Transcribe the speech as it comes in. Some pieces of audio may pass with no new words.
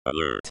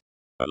Alert!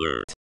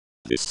 Alert!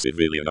 This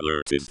civilian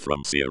alert is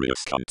from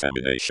Serious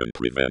Contamination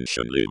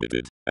Prevention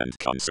Limited, and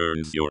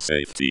concerns your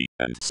safety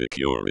and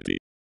security.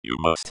 You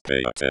must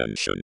pay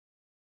attention.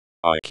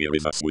 IKEA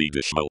is a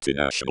Swedish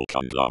multinational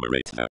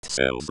conglomerate that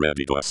sells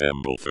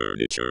ready-to-assemble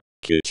furniture,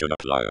 kitchen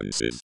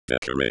appliances,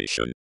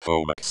 decoration,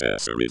 home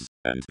accessories,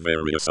 and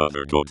various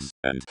other goods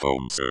and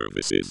home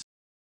services.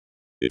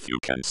 If you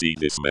can see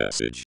this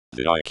message,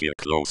 the IKEA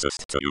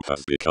closest to you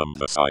has become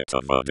the site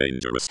of a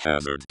dangerous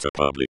hazard to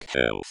public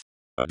health.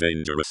 A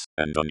dangerous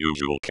and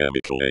unusual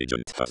chemical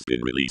agent has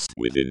been released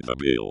within the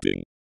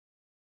building.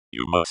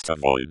 You must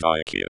avoid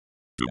IKEA.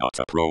 Do not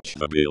approach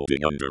the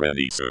building under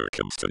any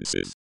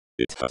circumstances.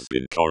 It has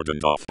been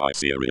cordoned off by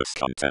Serious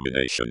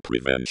Contamination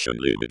Prevention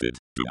Limited.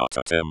 Do not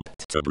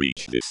attempt to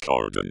breach this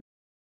cordon.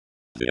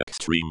 The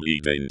extremely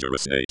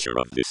dangerous nature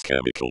of this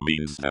chemical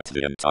means that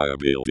the entire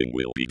building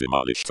will be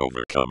demolished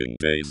over coming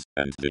days,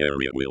 and the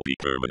area will be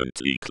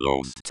permanently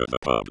closed to the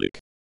public.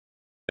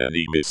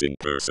 Any missing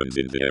persons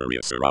in the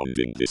area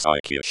surrounding this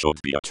IKEA should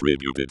be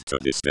attributed to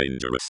this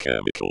dangerous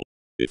chemical.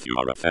 If you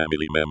are a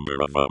family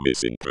member of a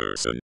missing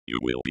person, you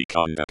will be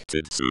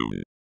contacted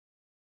soon.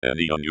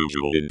 Any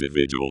unusual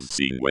individuals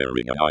seen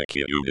wearing an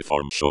IKEA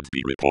uniform should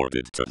be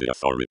reported to the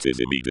authorities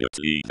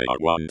immediately. They are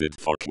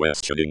wanted for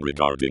questioning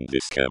regarding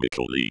this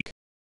chemical leak.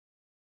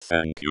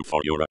 Thank you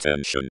for your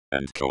attention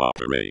and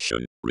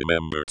cooperation.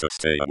 Remember to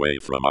stay away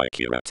from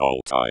IKEA at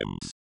all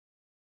times.